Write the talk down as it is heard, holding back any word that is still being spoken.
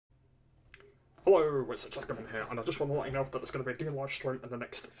Hello, it's Jasmine here, and I just want to let you know that there's going to be a DLive stream in the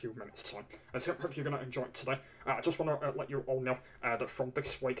next few minutes' time. So I hope you're going to enjoy it today. I just want to let you all know that from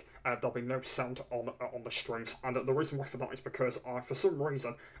this week there'll be no sound on the streams, and the reason why for that is because for some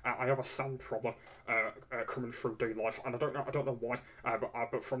reason I have a sound problem coming through DLive, and I don't know why.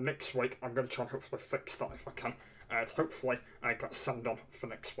 But from next week I'm going to try and hopefully fix that if I can, to hopefully get sound on for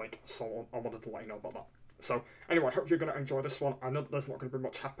next week. So I wanted to let you know about that. So, anyway, I hope you're going to enjoy this one. I know that there's not going to be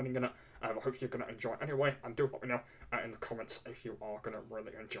much happening in it, but I hope you're going to enjoy it anyway, and do let me know in the comments if you are going to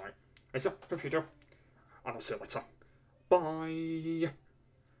really enjoy it. So, hope you do, and I'll see you later. Bye!